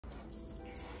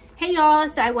Hey y'all,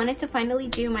 so I wanted to finally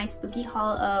do my spooky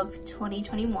haul of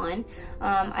 2021.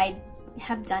 I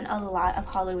have done a lot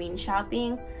of Halloween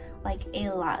shopping, like a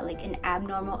lot, like an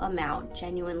abnormal amount,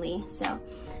 genuinely. So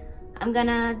I'm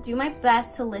gonna do my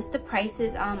best to list the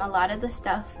prices. A lot of the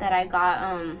stuff that I got,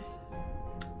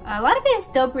 a lot of it is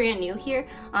still brand new here.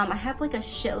 I have like a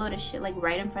shitload of shit like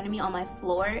right in front of me on my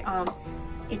floor.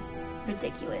 It's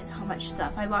ridiculous how much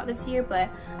stuff I bought this year, but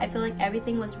I feel like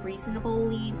everything was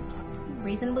reasonably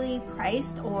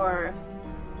priced or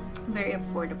very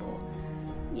affordable.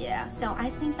 Yeah, so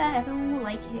I think that everyone will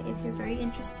like it. If you're very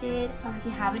interested, if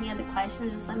you have any other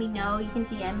questions, just let me know. You can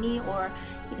DM me, or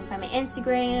you can find my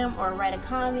Instagram or write a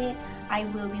comment. I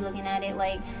will be looking at it.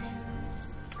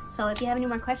 So if you have any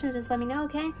more questions, just let me know,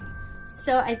 okay?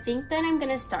 So I think that I'm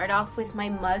gonna start off with my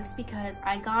mugs because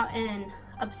I got an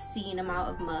obscene amount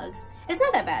of mugs. It's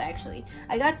not that bad actually.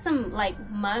 I got some like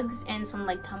mugs and some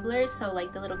like tumblers, so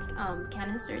like the little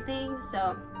canister things.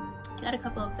 So I got a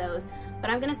couple of those,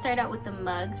 but I'm gonna start out with the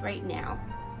mugs right now.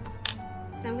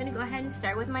 So I'm gonna go ahead and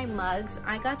start with my mugs.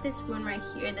 I got this one right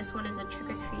here. This one is a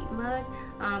trick-or-treat mug.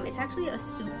 It's actually a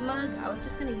soup mug. I was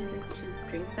just gonna use it to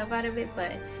drink stuff out of it,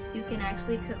 but you can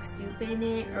actually cook soup in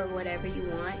it or whatever you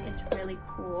want. It's really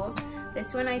cool.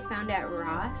 This one I found at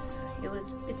Ross.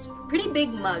 It's a pretty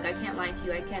big mug. I can't lie to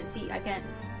you. I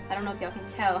don't know if y'all can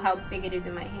tell how big it is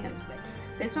in my hands, but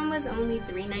this one was only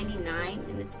 $3.99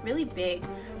 and it's really big,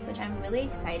 which I'm really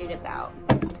excited about.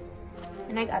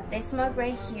 And I got this mug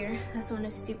right here. This one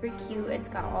is super cute. It's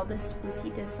got all the spooky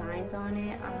designs on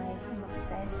it. I'm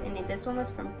obsessed. And this one was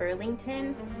from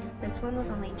Burlington. This one was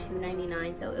only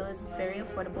 $2.99, so it was very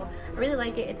affordable. I really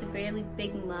like it. It's a really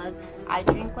big mug. I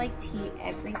drink like tea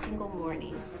every single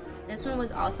morning. This one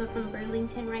was also from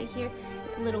Burlington right here.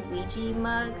 It's a little Ouija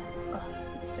mug. Oh,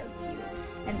 it's so cute.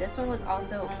 And this one was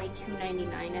also only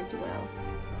 $2.99 as well.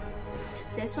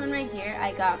 This one right here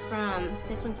I got from,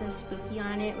 this one says spooky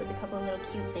on it with a couple of little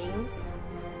cute things.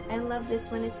 I love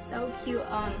this one, it's so cute.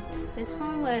 This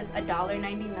one was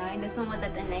 $1.99. This one was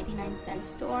at the 99-cent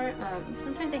store.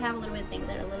 Sometimes they have a little bit of things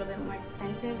that are a little bit more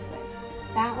expensive, but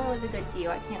that one was a good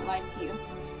deal, I can't lie to you.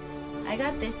 I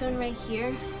got this one right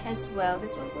here as well.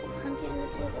 This one's a little pumpkin.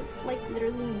 This one was like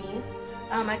literally me.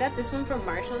 I got this one from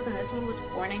Marshall's and this one was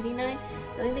 $4.99.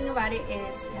 The only thing about it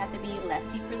is you have to be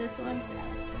lefty for this one, so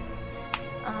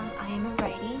I am a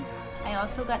righty. I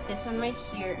also got this one right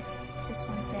here. This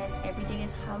one says every day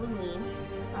is Halloween.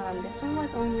 This one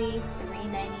was only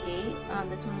 $3.98.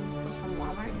 This one was from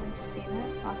Walmart. You want to say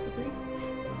that possibly,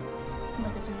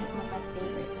 but this one is one of my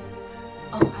favorites.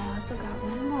 Oh, I also got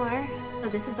one more. So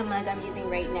this is the mug I'm using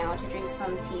right now to drink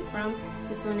some tea from.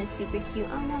 This one is super cute.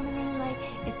 Oh no, the ring light.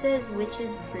 It says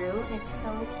Witch's Brew. It's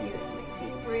so cute. It's my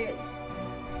favorite.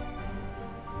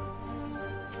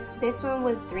 This one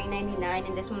was $3.99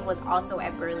 and this one was also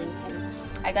at Burlington.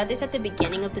 I got this at the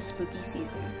beginning of the spooky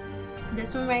season.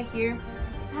 This one right here,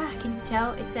 can you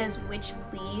tell? It says Witch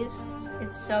Please.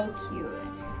 It's so cute.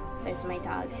 There's my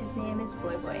dog. His name is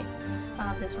Boy Boy.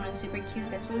 This one is super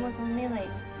cute. This one was only like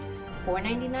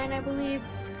 $4.99, I believe.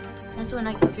 This one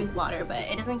I can drink water, but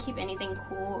it doesn't keep anything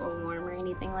cool or warm or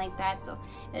anything like that, so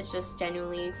it's just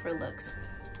genuinely for looks.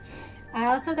 I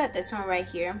also got this one right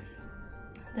here.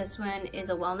 This one is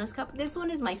a wellness cup. This one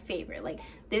is my favorite. Like,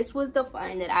 this was the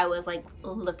find that I was like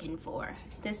looking for.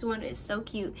 This one is so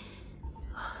cute.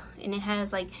 And it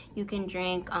has like, you can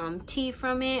drink tea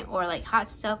from it or like hot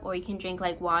stuff, or you can drink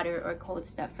like water or cold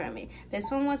stuff from it. This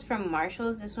one was from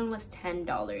Marshall's. This one was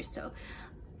 $10. So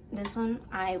this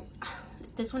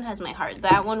one has my heart.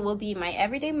 That one will be my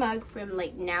everyday mug from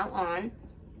like now on.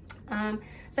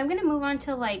 So I'm gonna move on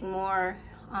to like more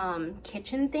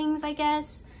kitchen things, I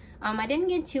guess. I didn't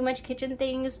get too much kitchen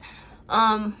things.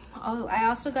 Oh, I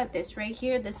also got this right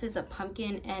here. This is a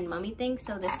pumpkin and mummy thing.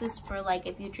 So this is for like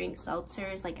if you drink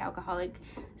seltzers, like alcoholic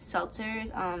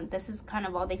seltzers. This is kind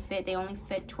of all they fit. They only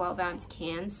fit 12-ounce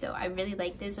cans. So I really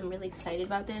like this. I'm really excited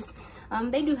about this.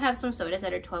 They do have some sodas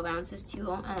that are 12 ounces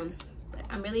too. But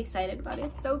I'm really excited about it.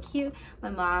 It's so cute.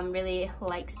 My mom really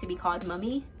likes to be called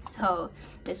mummy. So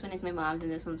this one is my mom's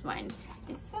and this one's mine.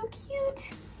 It's so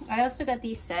cute. I also got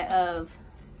these set of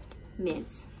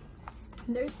mints.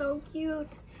 They're so cute.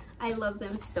 I love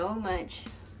them so much.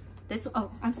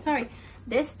 I'm sorry,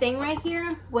 this thing right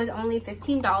here was only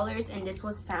 $15 and this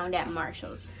was found at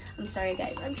Marshall's. I'm sorry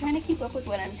guys, I'm trying to keep up with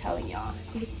what I'm telling y'all.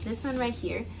 This one right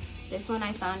here, this one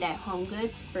I found at Home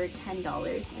Goods for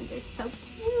 $10 and they're so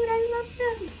cute. I love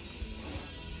them.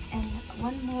 And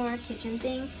one more kitchen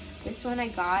thing. This one I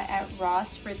got at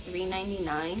Ross for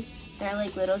 $3.99. They're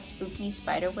like little spooky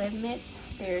spiderweb mitts.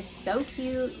 They're so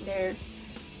cute.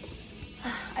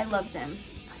 I love them.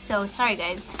 So sorry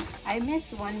guys, I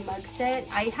missed one mug set.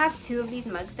 I have 2 of these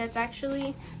mug sets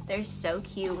actually. They're so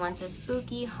cute. One says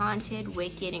spooky, haunted,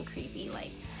 wicked, and creepy.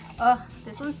 Like, oh,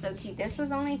 this one's so cute. This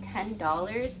was only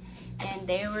 $10 and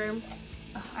they were,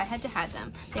 I had to have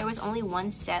them. There was only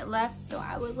 1 set left, so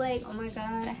I was like, oh my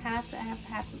god, I have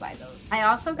to buy those. I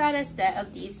also got a set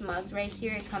of these mugs right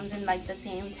here. It comes in like the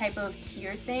same type of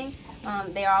tier thing.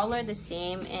 They all are the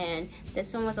same, and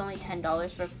this one was only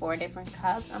 $10 for 4 different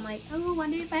cups. I'm like, oh, I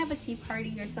wonder if I have a tea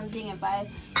party or something, if I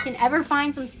can ever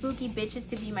find some spooky bitches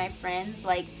to be my friends.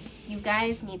 Like, you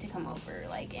guys need to come over,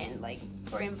 like, and like,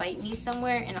 or invite me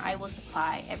somewhere, and I will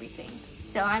supply everything.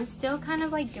 So I'm still kind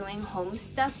of like doing home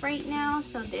stuff right now.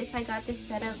 So I got this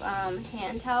set of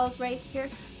hand towels right here.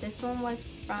 This one was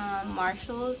from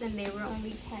Marshall's and they were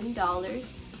only $10.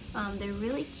 They're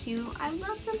really cute. I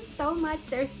love them so much.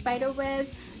 They're spider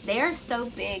webs. They are so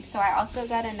big. So I also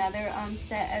got another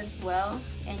set as well,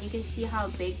 and you can see how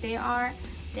big they are.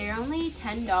 They're only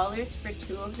 $10 for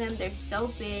 2 of them. They're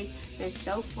so big. They're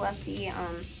so fluffy.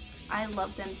 I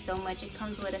love them so much. It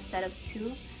comes with a set of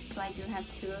 2. So I do have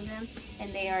 2 of them,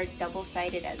 and they are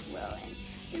double-sided as well. And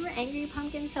they were angry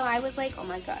pumpkins, so I was like, oh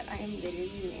my god, I am literally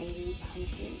an angry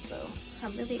pumpkin. So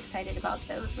I'm really excited about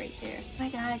those right there. Oh my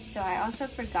god. So I also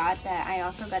forgot that I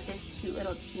also got this cute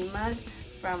little tea mug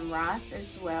from Ross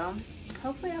as well.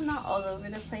 Hopefully I'm not all over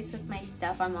the place with my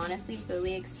stuff. I'm honestly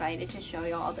really excited to show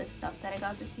you all the stuff that I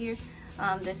got this year.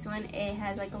 This one, it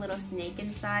has like a little snake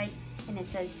inside, and it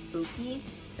says spooky,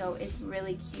 so it's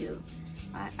really cute.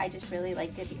 I just really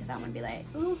liked it because I want to be like,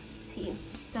 ooh, tea.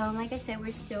 So like I said,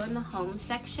 we're still in the home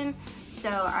section. So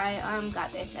I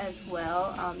got this as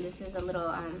well. This is a little,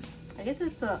 I guess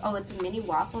it's it's a mini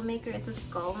waffle maker. It's a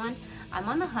skull one. I'm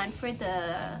on the hunt for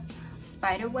the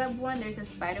spider web one. There's a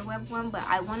spider web one, but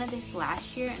I wanted this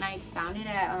last year and I found it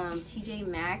at TJ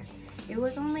Maxx. It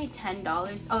was only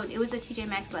 $10. Oh, it was a TJ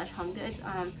Maxx / Home Goods.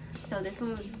 So this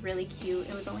one was really cute.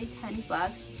 It was only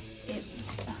 $10.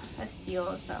 A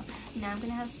steal. So now I'm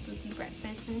gonna have spooky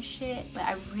breakfast and shit, but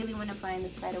I really want to find the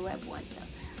spider web one. So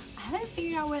I haven't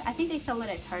figured out what. I think they sell it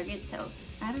at Target, so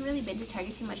I haven't really been to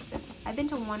Target too much because I've been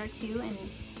to 1 or 2, and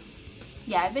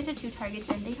yeah, I've been to 2 Targets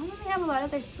and they don't really have a lot of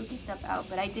their spooky stuff out,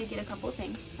 but I did get a couple of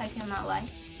things. I cannot lie,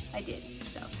 I did.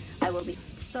 So I will be.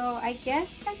 So I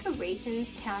guess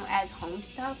decorations count as home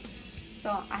stuff.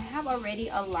 So I have already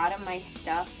a lot of my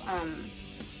stuff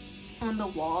on the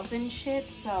walls and shit,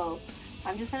 so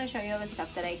I'm just gonna show you all the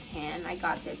stuff that I can. I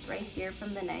got this right here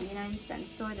from the 99-cent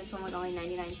store. This one was only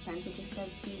 99 cents. It just says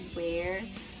beware.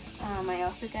 I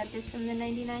also got this from the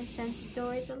 99-cent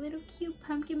store. It's a little cute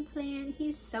pumpkin plant.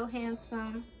 He's so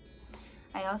handsome.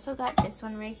 I also got this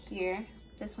one right here.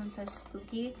 This one says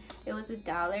spooky. It was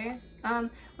 $1.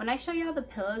 When I show y'all the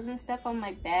pillows and stuff on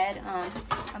my bed,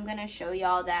 I'm gonna show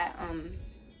y'all that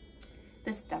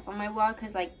the stuff on my wall,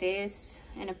 because like this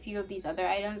and a few of these other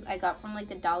items I got from like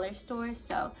the dollar store,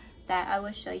 so that I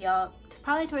will show y'all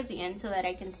probably towards the end so that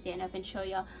I can stand up and show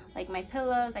y'all like my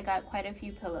pillows. I got quite a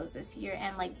few pillows this year,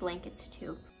 and like blankets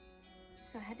too.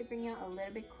 So I had to bring y'all a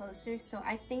little bit closer. So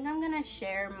I think I'm gonna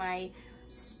share my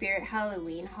Spirit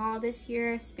Halloween haul this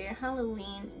year. Spirit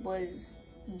Halloween was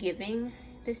giving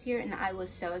this year and I was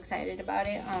so excited about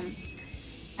it.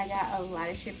 I got a lot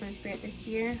of shit from Spirit this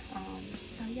year.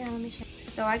 So yeah, let me show you.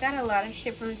 So I got a lot of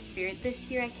shit from Spirit this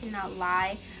year, I cannot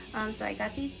lie. So I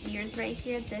got these ears right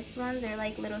here. This one, they're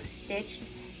like little stitched,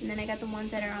 and then I got the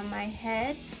ones that are on my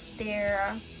head.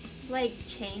 They're like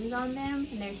chains on them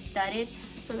and they're studded,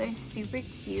 so they're super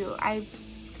cute. I'm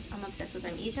obsessed with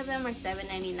them. Each of them are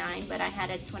 $7.99, but I had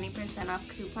a 20% off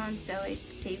coupon, so it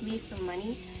saved me some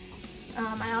money.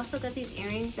 I also got these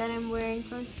earrings that I'm wearing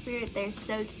from Spirit. They're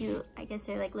so cute. I guess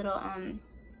they're like little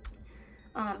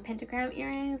pentagram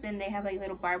earrings, and they have like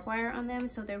little barbed wire on them,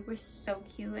 so they were so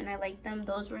cute and I like them.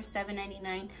 Those were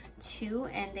 $7.99 too,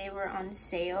 and they were on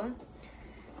sale.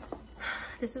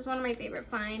 This is one of my favorite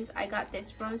finds. I got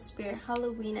this from Spirit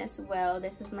Halloween as well.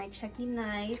 This is my Chucky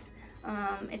knife.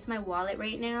 It's my wallet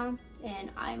right now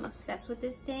and I'm obsessed with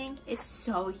this thing. It's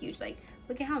so huge. Like,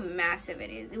 look at how massive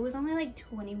it is. It was only like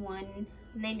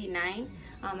 $21.99.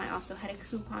 I also had a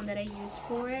coupon that I used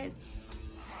for it.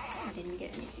 I didn't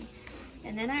get anything.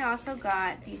 And then I also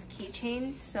got these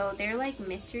keychains. So they're like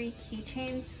mystery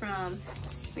keychains from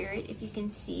Spirit, if you can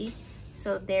see.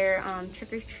 So they're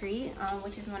Trick or Treat,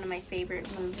 which is one of my favorite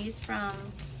movies for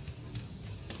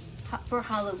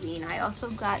Halloween. I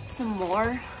also got some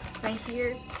more right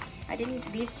here.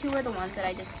 These two are the ones that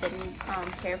I just didn't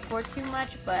care for too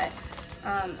much, but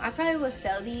I probably will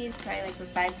sell these probably like for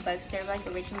 $5. They're like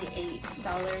originally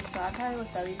 $8, so I probably will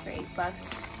sell these for $8.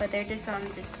 but they're just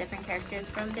different characters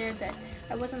from there that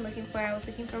I wasn't looking for. I was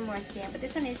looking for more Sam, but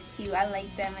this one is cute. I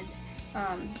like them. It's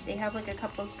they have like a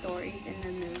couple stories in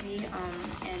the movie,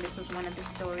 and this was one of the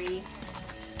stories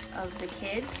of the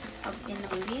kids in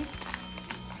the movie,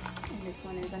 and this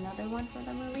one is another one for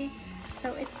the movie.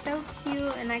 So it's so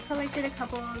cute, and I collected a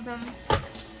couple of them.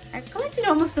 I've collected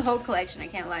almost the whole collection, I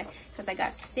can't lie, because I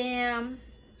got Sam.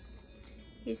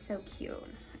 He's so cute,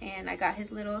 and I got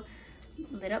his little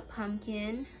lit up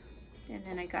pumpkin, and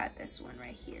then I got this one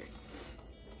right here,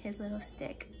 his little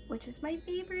stick, which is my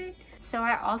favorite. So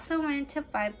I also went to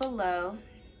Five Below.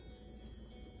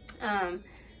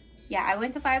 Yeah, I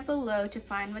went to Five Below to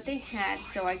find what they had,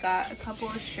 so I got a couple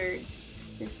of shirts.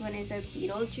 This one is a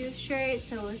Beetlejuice shirt,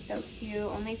 so it was so cute,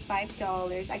 only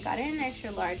 $5. I got it in an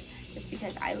extra large just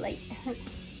because I like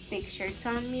big shirts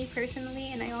on me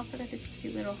personally, and I also got this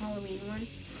cute little Halloween one.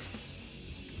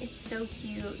 It's so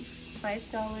cute,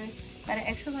 $5. Got an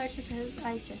extra large because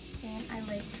I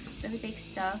like really big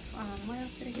stuff. What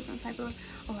else did I get from Five Below?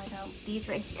 Oh, I got these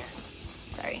right here.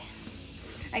 Sorry.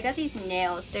 I got these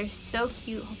nails. They're so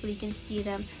cute. Hopefully you can see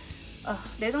them. Oh,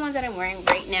 they're the ones that I'm wearing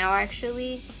right now,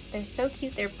 actually. They're so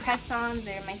cute. They're press-ons.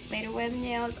 They're my spiderweb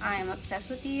nails. I am obsessed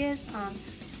with these.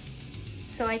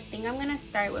 So I think I'm gonna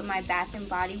start with my Bath and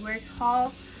Body Works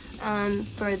haul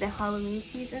for the Halloween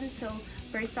season. So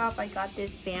first off, I got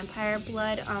this vampire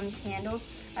blood candle.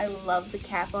 I love the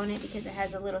cap on it because it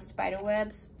has a little spider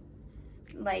webs.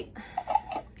 Like,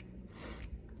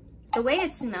 the way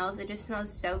it smells, it just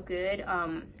smells so good.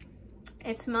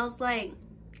 It smells like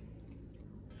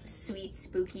sweet,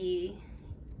 spooky,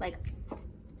 like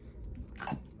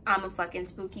I'm a fucking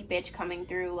spooky bitch coming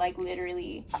through, like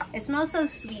literally. It smells so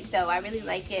sweet though. I really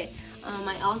like it.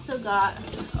 I also got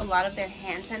a lot of their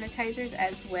hand sanitizers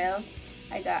as well.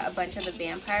 I got a bunch of the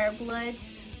vampire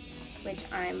bloods, which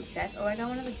I'm obsessed. Oh, I got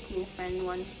one of the Cool Friend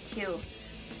ones too.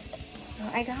 So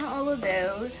I got all of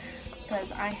those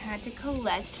because I had to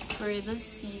collect for the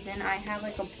season. I have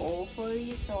like a bowl for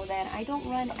these so that I don't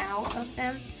run out of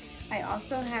them. I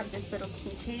also have this little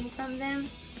keychain from them.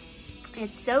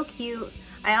 It's so cute.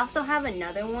 I also have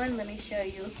another one. Let me show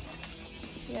you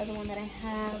the other one that I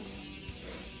have.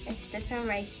 It's this one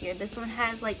right here. This one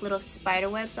has like little spider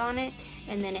webs on it,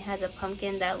 and then it has a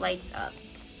pumpkin that lights up,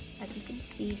 as you can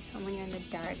see, so when you're in the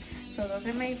dark. So those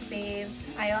are my faves.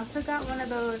 I also got one of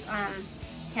those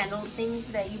candle things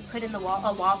that you put in the wall,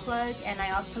 a wall plug, and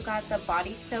I also got the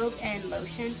body soap and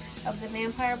lotion of the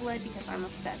vampire blood because I'm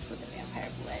obsessed with the vampire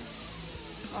blood.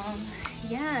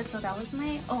 Yeah, so that was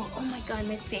my, oh my god,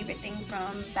 my favorite thing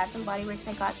from Bath and Body Works.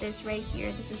 I got this right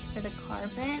here. This is for the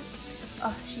carpet.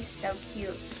 Oh, she's so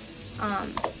cute.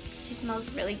 She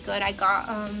smells really good. I got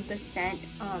the scent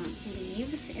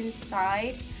leaves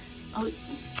inside. Oh,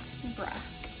 bruh,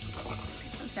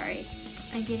 I'm sorry,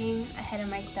 I'm getting ahead of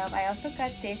myself. I also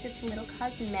got this. It's a little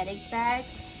cosmetic bag.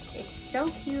 It's so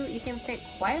cute. You can fit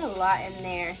quite a lot in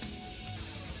there.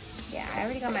 Yeah, I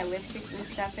already got my lipsticks and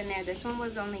stuff in there. This one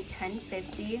was only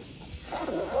 $10.50.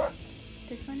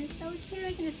 This one is so cute.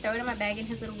 I can just throw it in my bag and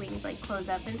his little wings like close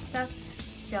up and stuff.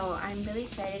 So I'm really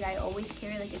excited. I always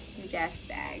carry like a huge ass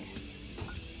bag.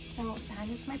 So that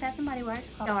is my Bath and Body Works.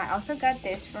 So I also got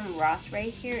this from Ross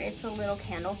right here. It's a little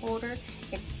candle holder.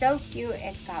 It's so cute.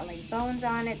 It's got like bones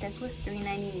on it. This was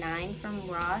 $3.99 from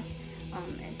Ross.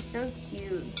 It's so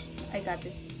cute. I got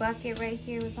this bucket right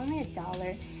here. It was only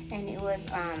 $1. And it was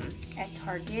at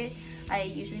Target. I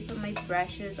usually put my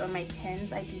brushes or my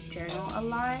pens. I do journal a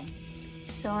lot.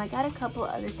 So I got a couple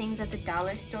other things at the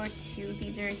dollar store too.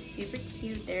 These are super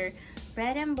cute. They're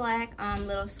red and black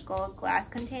little skull glass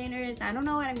containers. I don't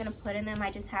know what I'm gonna put in them.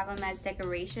 I just have them as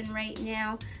decoration right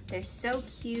now. They're so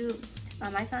cute.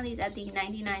 I found these at the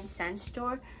 99-cent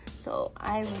store. So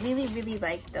I really, really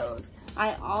like those.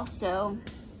 I also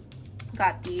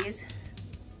got these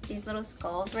little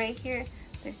skulls right here.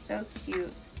 They're so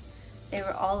cute. They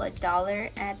were all $1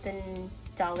 at the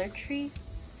Dollar Tree.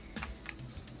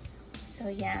 So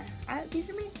yeah, these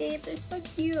are my faves. They're so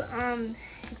cute.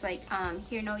 It's like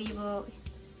hear no evil,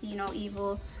 see no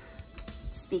evil,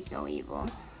 speak no evil.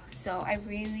 So I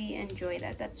really enjoy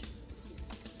that. That's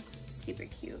super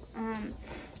cute.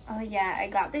 Oh yeah, I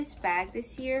got this bag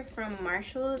this year from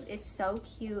Marshall's. It's so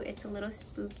cute. It's a little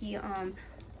spooky.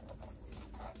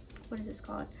 What is this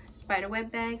called?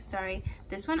 Spiderweb bag. Sorry,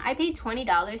 this one I paid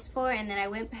 $20 for, and then I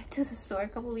went back to the store a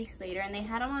couple weeks later and they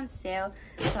had them on sale.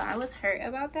 So I was hurt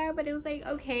about that, but it was like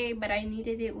okay, but I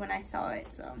needed it when I saw it,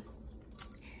 so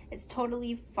it's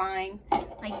totally fine,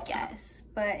 I guess.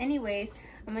 But anyways,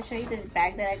 I'm gonna show you this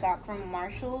bag that I got from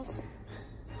Marshall's.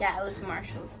 Yeah, it was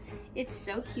Marshall's. It's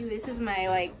so cute. This is my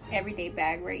like everyday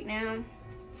bag right now.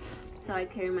 So I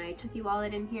carry my Chucky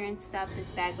wallet in here and stuff. This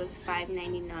bag was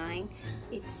 $5.99.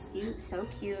 It's so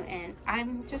cute, and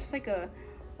I'm just like a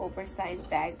oversized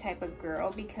bag type of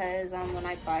girl because when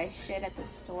I buy shit at the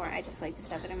store, I just like to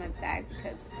stuff it in my bag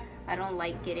because I don't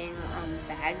like getting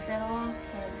bags at all,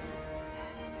 because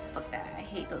fuck that, I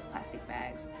hate those plastic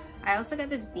bags. I also got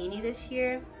this beanie this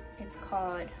year. It's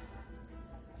called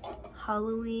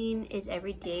Halloween is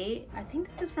Every Day. I think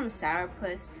this is from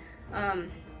Sourpuss.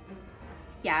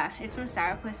 Yeah, it's from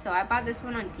Sourpuss. So I bought this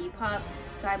one on Depop.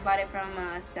 So I bought it from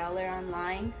a seller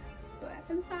online. But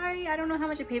I'm sorry, I don't know how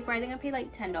much I paid for it. I think I paid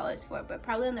like $10 for it, but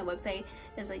probably on their website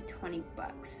it's like 20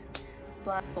 bucks.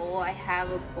 But bowl, I have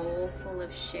a bowl full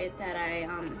of shit that I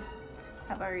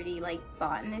have already like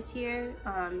bought this year.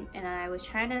 And I was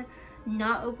trying to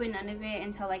not open none of it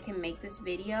until I can make this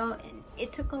video, and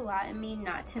it took a lot of me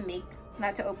not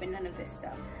to open none of this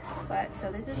stuff. But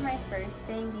so this is my first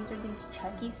thing. These are these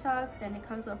Chucky socks, and it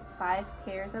comes with 5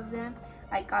 pairs of them.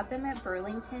 I got them at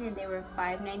Burlington and they were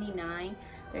 $5.99.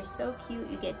 They're so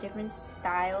cute. You get different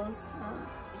styles.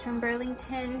 It's from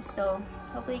Burlington, so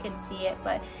hopefully you can see it,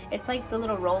 but it's like the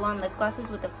little roll-on lip glosses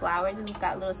with the flowers, and it's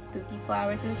got little spooky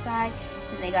flowers inside,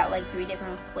 and they got like 3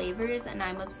 different flavors, and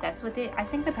I'm obsessed with it. I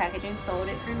think the packaging sold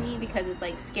it for me because it's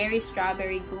like scary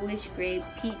strawberry, ghoulish grape,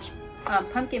 peach,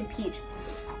 pumpkin peach,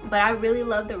 but I really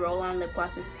love the roll-on lip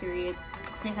glosses, period.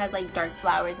 It has like dark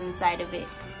flowers inside of it.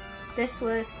 This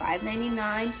was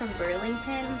 $5.99 from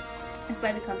Burlington. It's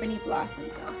by the company Blossom,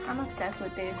 so I'm obsessed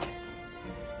with this.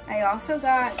 I also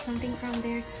got something from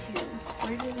there too.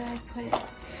 Where did I put it?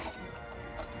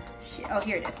 Shit. Oh,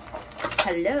 here it is.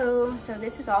 Hello. So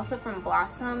this is also from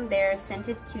Blossom. They're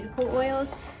scented cuticle oils.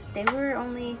 They were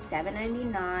only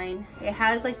 $7.99. It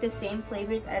has like the same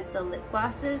flavors as the lip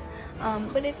glosses,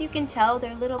 but if you can tell,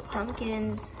 they're little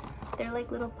pumpkins. They're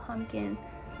like little pumpkins.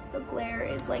 The glare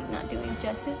is like not doing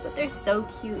justice, but they're so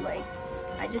cute. Like,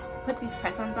 I just put these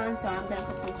press-ons on, so I'm gonna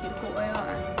put some cuticle oil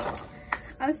on.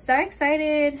 I'm so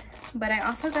excited. But I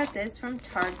also got this from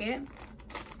Target.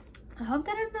 I hope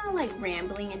that I'm not like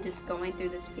rambling and just going through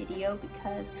this video,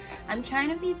 because I'm trying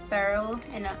to be thorough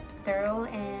and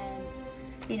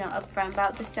you know, upfront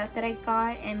about the stuff that I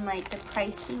got and like the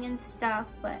pricing and stuff,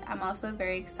 but I'm also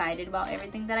very excited about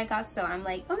everything that I got, so I'm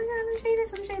like, oh my god, let me show you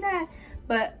this, let me show you that.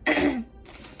 But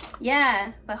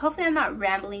yeah, but hopefully I'm not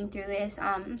rambling through this.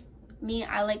 Me,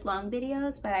 I like long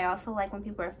videos, but I also like when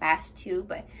people are fast too.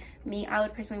 But me, I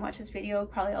would personally watch this video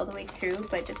probably all the way through,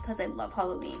 but just because I love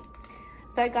Halloween.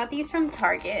 So I got these from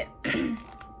Target.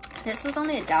 This was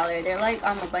only $1. They're like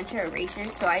a bunch of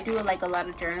erasers, so I do like a lot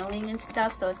of journaling and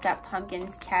stuff. So it's got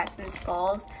pumpkins, cats, and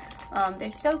skulls.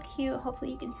 They're so cute. Hopefully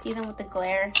you can see them with the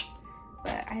glare,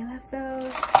 but I love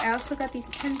those. I also got these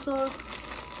pencils.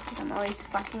 I'm always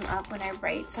fucking up when I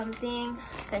write something.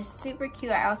 They're super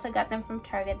cute. I also got them from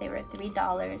Target. They were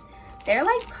 $3. They're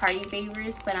like party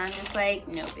favors, but I'm just like,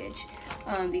 no bitch.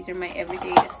 These are my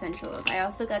everyday essentials. I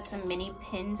also got some mini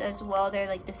pins as well. They're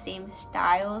like the same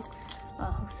styles.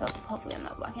 So hopefully I'm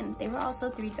not blocking. They were also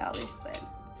 $3, but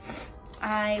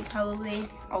I probably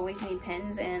always need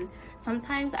pins, and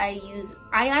sometimes I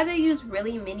either use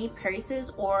really mini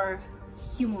purses or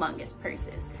humongous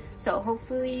purses. So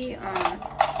hopefully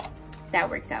that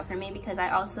works out for me, because I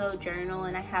also journal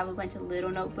and I have a bunch of little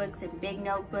notebooks and big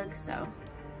notebooks. So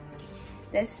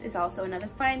this is also another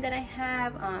find that I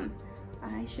have.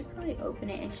 I should probably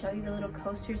open it and show you the little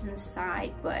coasters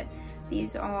inside, but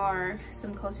these are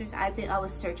some coasters. I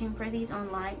was searching for these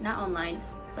online, not online,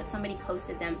 but somebody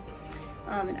posted them,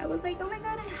 and I was like, oh my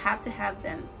god, I have to have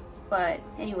them. But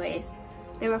anyways,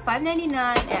 they were $5.99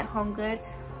 at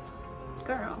HomeGoods.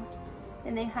 Girl.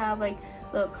 And they have like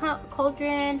a little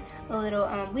cauldron, a little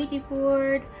Ouija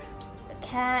board, a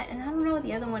cat, and I don't know what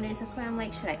the other one is. That's why I'm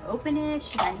like, should I open it?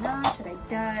 Should I not? Should I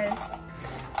does?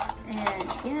 And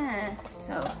yeah,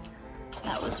 so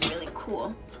that was really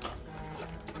cool.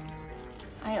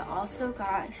 I also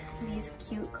got these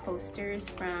cute coasters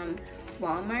from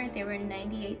Walmart. They were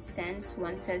 98 cents.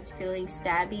 One says feeling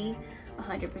stabby,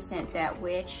 100% that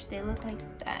witch. They look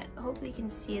like that. Hopefully you can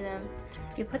see them.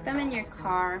 You put them in your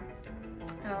car.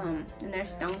 And they're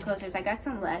stone coasters. I got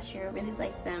some last year. I really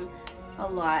like them a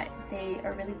lot. They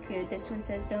are really good. This one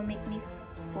says don't make me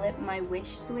flip my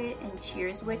wish switch and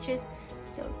cheers witches.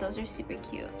 So those are super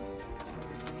cute.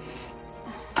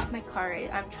 My car,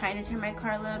 I'm trying to turn my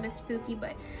car a little bit spooky,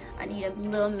 but I need a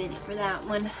little minute for that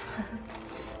one.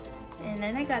 And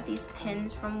then I got these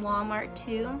pins from Walmart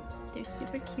too. They're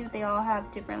super cute. They all have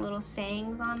different little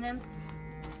sayings on them.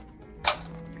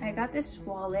 I got this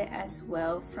wallet as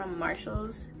well from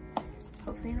Marshall's.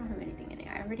 Hopefully I don't have anything in it.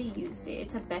 I already used it.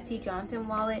 It's a Betsy Johnson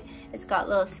wallet. It's got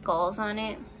little skulls on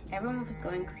it. everyone was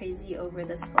going crazy over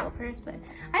the skull purse, but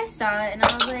I saw it and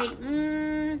I was like,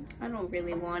 I don't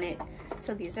really want it.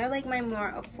 So these are like my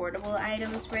more affordable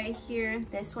items right here.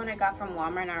 This one I got from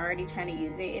Walmart and I'm already trying to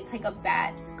use it. It's like a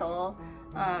bat skull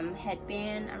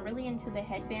headband. I'm really into the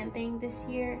headband thing this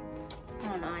year. I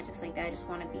don't know, I just like that. I just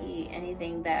want to be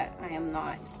anything that I am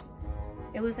not.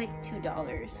 It was like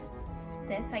 $2.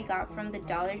 This I got from the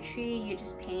Dollar Tree. You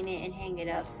just paint it and hang it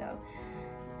up. So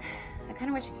I kind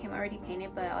of wish it came already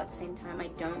painted, but at the same time I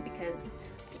don't, because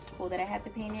it's cool that I have to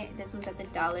paint it. This was at the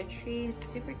Dollar Tree. It's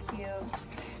super cute.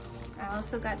 I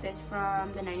also got this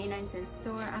from the 99-cent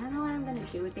store. I don't know what I'm gonna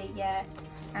do with it yet.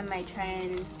 I might try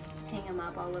and hang them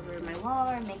up all over my wall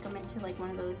or make them into like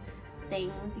one of those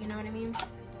things, you know what I mean?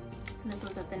 And this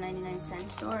was at the 99-cent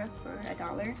store for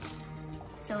 $1.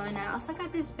 So, and I also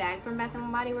got this bag from Bath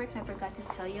 & Body Works. I forgot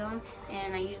to tell y'all,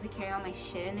 and I usually carry all my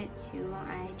shit in it too.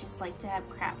 I just like to have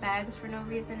crap bags for no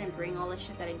reason and bring all the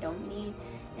shit that I don't need,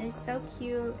 and it's so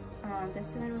cute.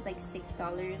 This one was like $6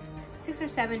 or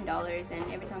 $7,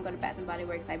 and every time I go to Bath & Body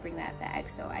Works I bring that bag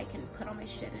so I can put all my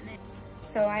shit in it.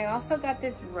 So I also got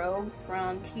this robe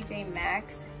from TJ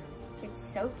Maxx. It's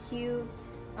so cute.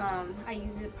 I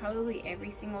use it probably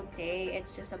every single day.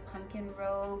 It's just a pumpkin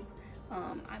robe.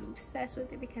 I'm obsessed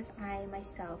with it because I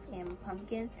myself am a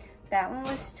pumpkin. That one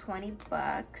was 20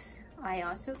 bucks. I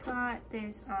also got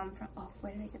this from, oh,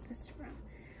 where did I get this from?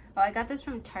 Oh, I got this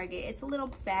from Target. It's a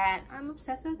little bat. I'm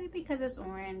obsessed with it because it's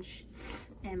orange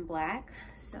and black.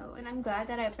 So, and I'm glad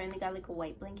that I finally got like a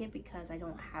white blanket because I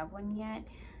don't have one yet.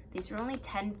 These were only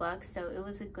 10 bucks, so it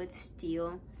was a good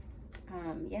steal.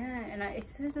 Yeah, and it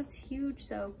says it's huge,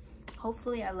 so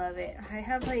hopefully I love it. I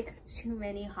have like too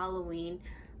many Halloween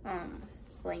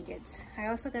blankets. I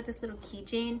also got this little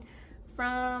keychain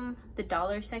from the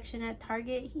dollar section at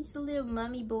Target. He's a little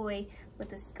mummy boy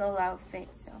with a skull outfit,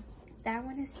 so that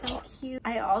one is so cute.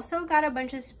 I also got a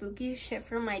bunch of spooky shit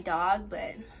for my dog,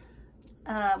 but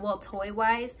well, toy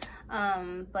wise,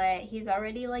 but he's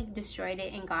already like destroyed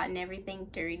it and gotten everything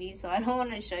dirty, so I don't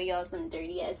want to show y'all some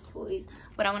dirty ass toys,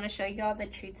 but I want to show y'all the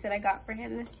treats that I got for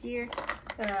him this year.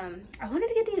 I wanted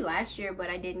to get these last year, but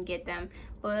I didn't get them.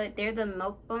 But they're the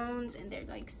milk bones and they're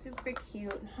like super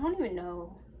cute. I don't even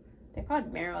know, they're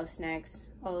called marrow snacks.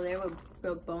 Oh, they're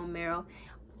with bone marrow,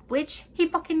 which he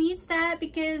fucking needs that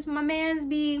because my man's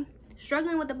be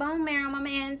struggling with the bone marrow. My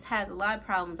man's has a lot of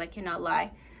problems, I cannot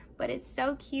lie. But it's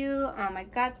so cute. I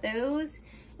got those,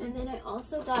 and then I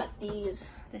also got these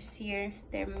this year.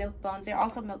 They're milk bones. They're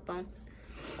also milk bones,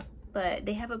 but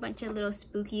they have a bunch of little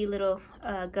spooky little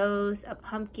ghosts, a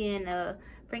pumpkin, a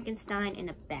Frankenstein,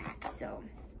 and a bat. So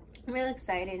I'm really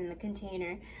excited. In the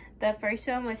container, the first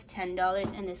one was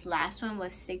 $10 and this last one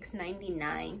was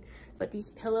 $6.99. But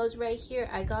these pillows right here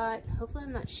I got, hopefully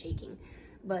I'm not shaking,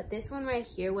 but this one right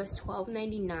here was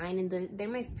 $12.99, and they're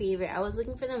my favorite. I was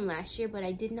looking for them last year, but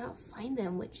I did not find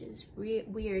them, which is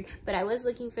weird. But I was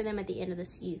looking for them at the end of the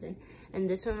season. And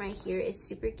this one right here is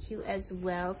super cute as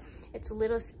well. It's a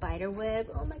little spider web.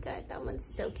 Oh my god, that one's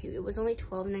so cute. It was only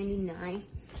 $12.99.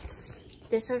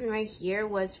 This one right here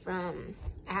was from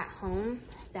At Home.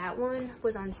 That one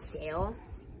was on sale.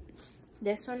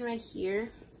 This one right here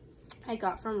I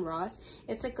got from Ross.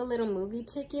 It's like a little movie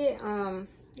ticket.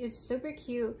 It's super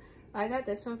cute. I got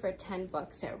this one for 10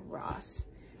 bucks at Ross.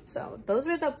 So those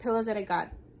were the pillows that I got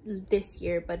this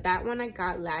year, but that one I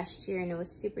got last year and it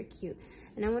was super cute.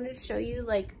 And I wanted to show you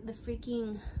like the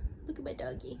freaking, look at my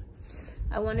doggy.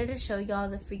 I wanted to show y'all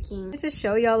the freaking, to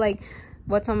show y'all like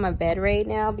what's on my bed right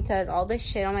now, because all this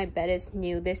shit on my bed is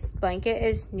new. This blanket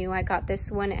is new. I got this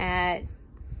one at,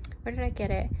 where did I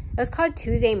get it? It was called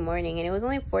Tuesday Morning and it was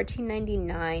only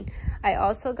 $14.99. I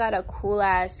also got a cool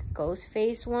ass ghost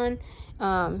face one.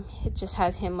 It just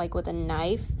has him like with a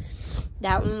knife.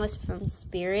 That one was from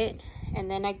Spirit.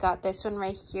 And then I got this one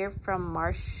right here from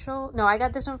Marshall. No, I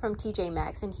got this one from TJ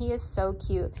Maxx and he is so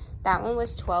cute. That one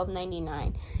was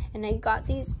 $12.99. And I got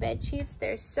these bed sheets.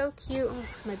 They're so cute. Oh,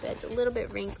 my bed's a little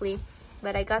bit wrinkly,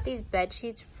 but I got these bed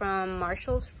sheets from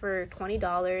Marshall's for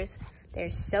 $20.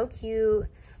 They're so cute.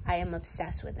 I am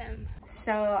obsessed with them.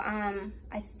 So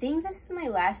I think this is my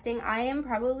last thing. I am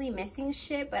probably missing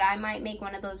shit, but I might make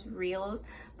one of those reels.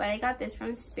 But I got this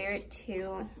from Spirit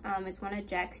too. It's one of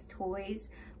Jack's toys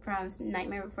from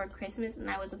Nightmare Before Christmas, and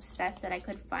I was obsessed that I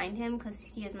could find him because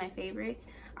he is my favorite.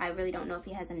 I really don't know if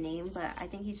he has a name, but I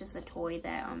think he's just a toy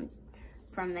that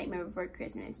from Nightmare Before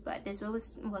Christmas. But this one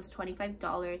was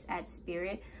 $25 at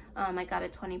Spirit. I got a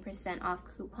 20% off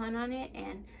coupon on it,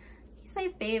 and he's my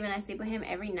fave and I sleep with him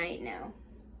every night now.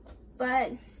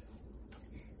 But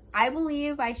I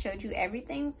believe I showed you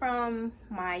everything from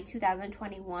my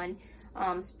 2021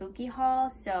 spooky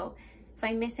haul. So If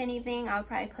I miss anything, I'll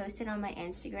probably post it on my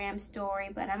Instagram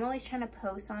story, but I'm always trying to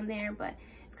post on there, but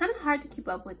it's kind of hard to keep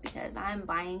up with because I'm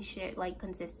buying shit like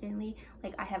consistently.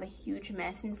 Like I have a huge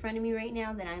mess in front of me right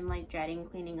now that I'm like dreading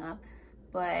cleaning up,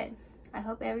 but I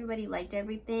hope everybody liked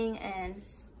everything, and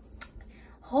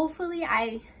hopefully,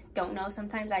 I don't know,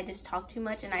 sometimes I just talk too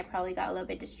much and I probably got a little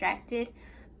bit distracted,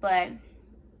 but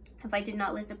if I did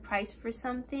not list a price for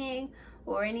something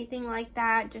or anything like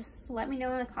that, just let me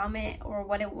know in the comment or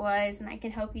what it was and I can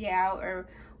help you out, or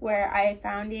where I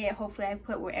found it. Hopefully I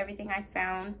put where everything I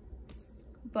found,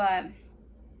 but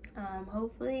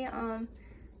hopefully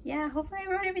yeah, hopefully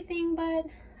I wrote everything, but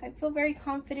I feel very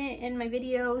confident in my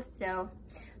video, so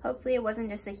hopefully it wasn't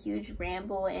just a huge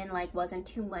ramble and like wasn't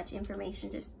too much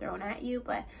information just thrown at you,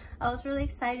 but I was really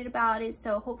excited about it.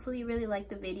 So hopefully you really liked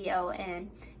the video and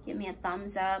give me a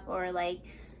thumbs up, or like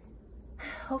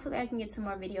hopefully I can get some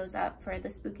more videos up for the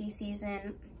spooky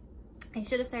season. I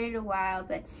should have started a while,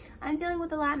 but I'm dealing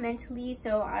with a lot mentally,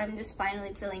 so I'm just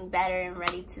finally feeling better and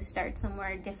ready to start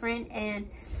somewhere different and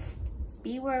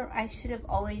be where I should have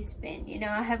always been. You know,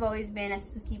 I have always been a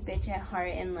spooky bitch at heart,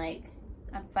 and like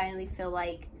I finally feel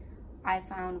like I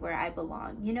found where I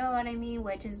belong. You know what I mean?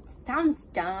 Which is sounds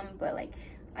dumb, but like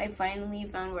I finally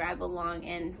found where I belong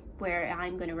and where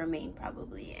I'm gonna remain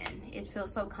probably. And it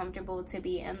feels so comfortable to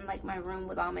be in like my room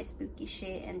with all my spooky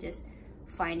shit and just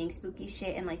finding spooky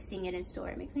shit and like seeing it in store.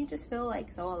 It makes me just feel like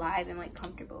so alive and like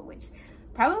comfortable, which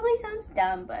probably sounds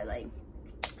dumb, but like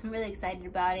I'm really excited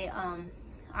about it.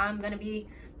 I'm gonna be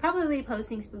probably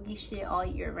posting spooky shit all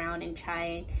year round and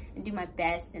try and do my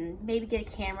best and maybe get a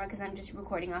camera because I'm just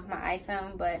recording off my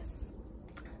iPhone, but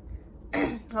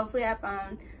hopefully I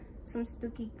found some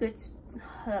spooky good,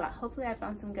 hopefully I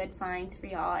found some good finds for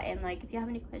y'all, and like if you have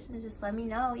any questions just let me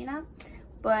know, you know.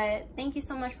 But thank you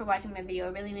so much for watching my video.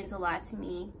 It really means a lot to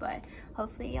me, but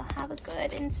hopefully you'll have a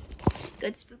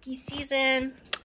good spooky season.